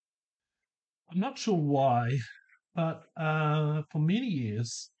I'm not sure why, but for many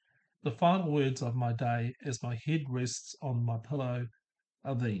years, the final words of my day as my head rests on my pillow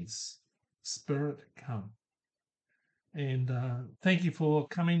are these: Spirit, come. And thank you for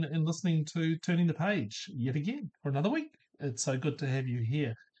coming and listening to Turning the Page yet again for another week. It's so good to have you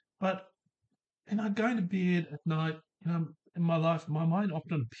here. But, going to bed at night, in my life, my mind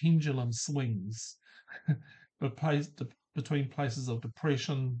often pendulum swings between places of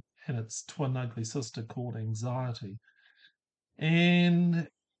depression and its twin ugly sister called anxiety. And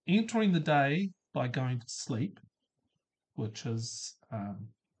entering the day by going to sleep, which is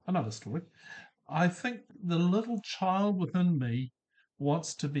another story, I think the little child within me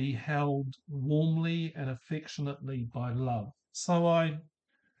wants to be held warmly and affectionately by love. So I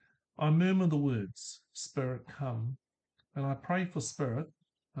murmur the words, Spirit, come, and I pray for Spirit,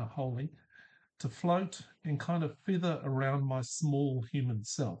 holy, to float and kind of feather around my small human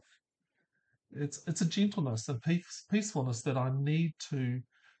self. It's a gentleness and peacefulness that I need to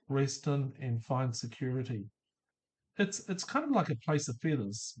rest in and find security. It's kind of like a place of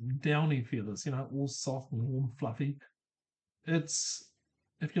feathers, downy feathers, all soft and warm, fluffy. It's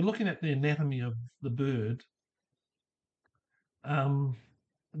If you're looking at the anatomy of the bird, um,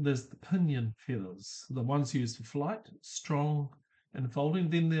 there's the pinion feathers, the ones used for flight, strong and folding.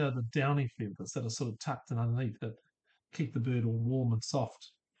 Then there are the downy feathers that are sort of tucked in underneath that keep the bird all warm and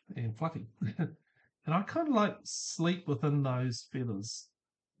soft and fluffy. And I kind of like sleep within those feathers.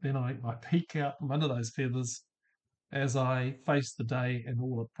 Then I peek out from under those feathers as I face the day and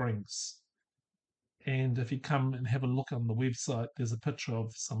all it brings. And if you come and have a look on the website, there's a picture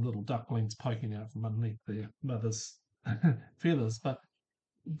of some little ducklings poking out from underneath their mother's feathers. But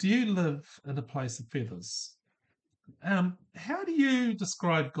do you live in a place of feathers? How do you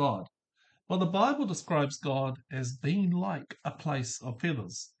describe God? Well, the Bible describes God as being like a place of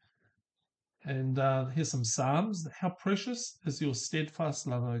feathers. And here's some Psalms. How precious is your steadfast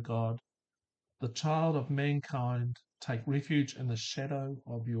love, O God. The child of mankind take refuge in the shadow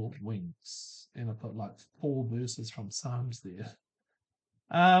of your wings. And I've got like 4 verses from Psalms there.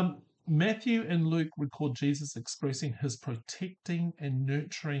 Matthew and Luke record Jesus expressing his protecting and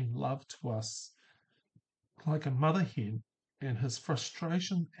nurturing love to us like a mother hen, and his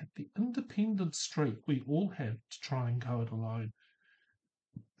frustration at the independent streak we all have to try and go it alone.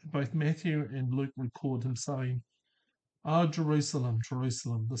 Both Matthew and Luke record him saying, "Ah, Jerusalem,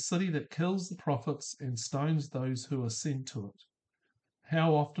 Jerusalem, the city that kills the prophets and stones those who are sent to it.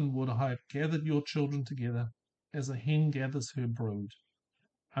 How often would I have gathered your children together as a hen gathers her brood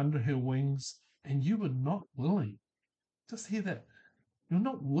under her wings, and you were not willing." Just hear that. You're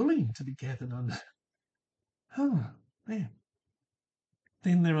not willing to be gathered under. Oh, man.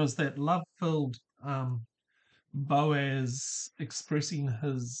 Then there is that love filled Boaz expressing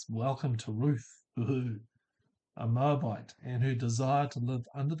his welcome to Ruth, a Moabite, and her desire to live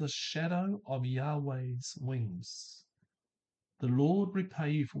under the shadow of Yahweh's wings. The Lord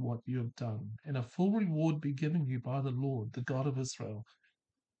repay you for what you have done, and a full reward be given you by the Lord, the God of Israel,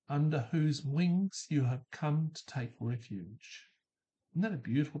 under whose wings you have come to take refuge. Isn't that a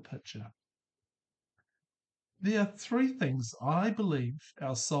beautiful picture? There are 3 things I believe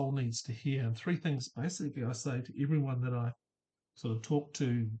our soul needs to hear, and 3 things basically I say to everyone that I sort of talk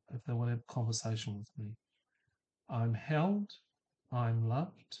to if they want to have a conversation with me. I'm held, I'm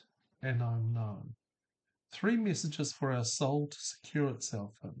loved, and I'm known. 3 messages for our soul to secure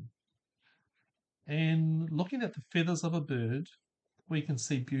itself in. And looking at the feathers of a bird, we can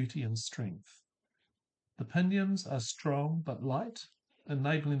see beauty and strength. The pinions are strong but light,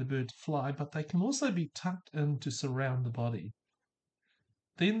 enabling the bird to fly, but they can also be tucked in to surround the body.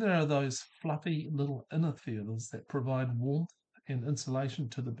 Then there are those fluffy little inner feathers that provide warmth and insulation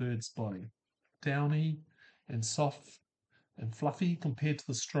to the bird's body, downy and soft and fluffy compared to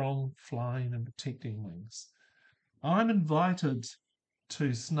the strong flying and protecting wings. I'm invited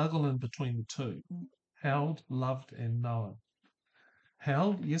to snuggle in between the two, held, loved, and known.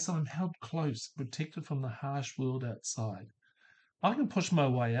 Held, yes, I'm held close, protected from the harsh world outside. I can push my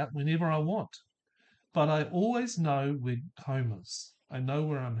way out whenever I want, but I always know where home is. I know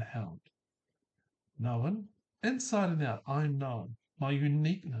where I'm held. Known, inside and out, I'm known. My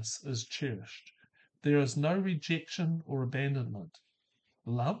uniqueness is cherished. There is no rejection or abandonment.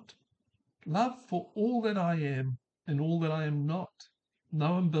 Loved, love for all that I am and all that I am not.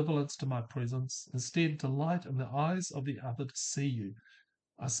 No ambivalence to my presence. Instead, delight in the eyes of the other to see you.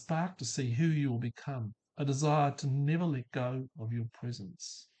 A spark to see who you will become. A desire to never let go of your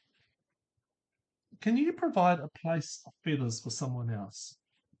presence. Can you provide a place of feathers for someone else?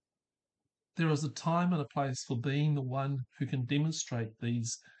 There is a time and a place for being the one who can demonstrate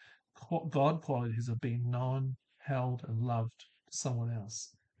these God qualities of being known, held, and loved to someone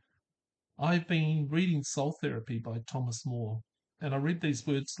else. I've been reading Soul Therapy by Thomas More, and I read these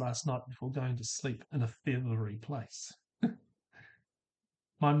words last night before going to sleep in a feathery place.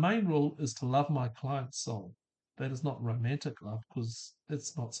 My main rule is to love my client's soul. That is not romantic love because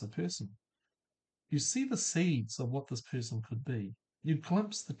it's not so personal. You see the seeds of what this person could be. You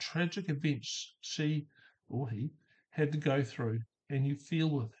glimpse the tragic events she or he had to go through, and you feel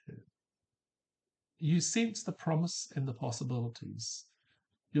with her. You sense the promise and the possibilities.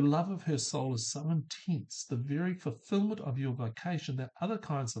 Your love of her soul is so intense, the very fulfillment of your vocation, that other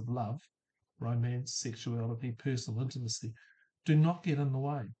kinds of love, romance, sexuality, personal intimacy, do not get in the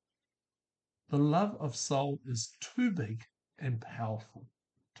way. The love of soul is too big and powerful.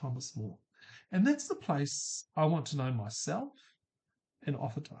 Thomas More. And that's the place I want to know myself and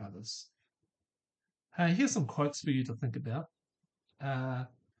offer to others. Hey, here's some quotes for you to think about.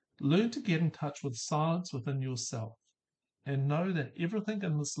 Learn to get in touch with silence within yourself and know that everything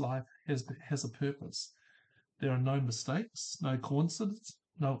in this life has a purpose. There are no mistakes, no coincidences.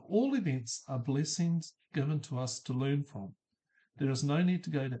 No, all events are blessings given to us to learn from. There is no need to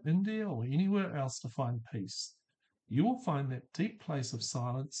go to India or anywhere else to find peace. You will find that deep place of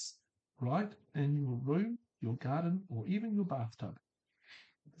silence right in your room, your garden, or even your bathtub.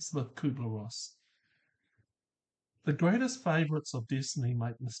 Elizabeth Kubler-Ross. The greatest favourites of destiny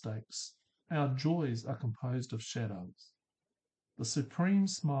make mistakes. Our joys are composed of shadows. The supreme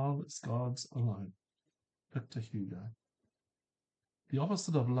smile is God's alone. Victor Hugo. The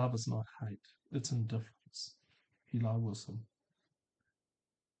opposite of love is not hate, it's indifference. Eli Wilson.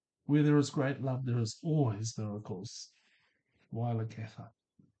 Where there is great love, there is always miracles. Wyler Cather.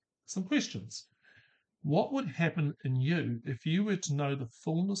 Some questions. What would happen in you if you were to know the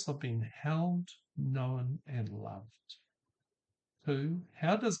fullness of being held, known, and loved? 2.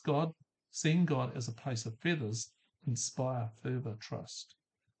 How does seeing God as a place of feathers, inspire further trust?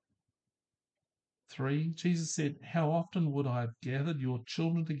 3. Jesus said, how often would I have gathered your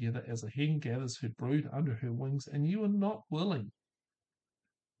children together as a hen gathers her brood under her wings, and you are not willing?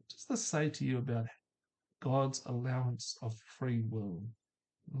 What does this say to you about God's allowance of free will?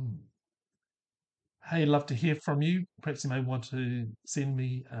 Hey, love to hear from you. Perhaps you may want to send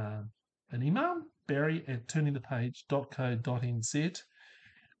me an email, barry@turningthepage.co.nz,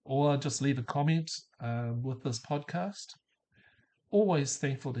 or just leave a comment with this podcast. Always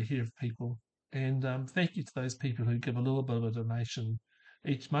thankful to hear of people. And thank you to those people who give a little bit of a donation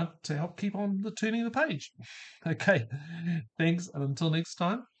each month to help keep on the Turning the Page. Okay, thanks. And until next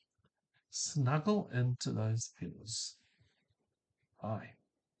time, snuggle into those feathers. Bye.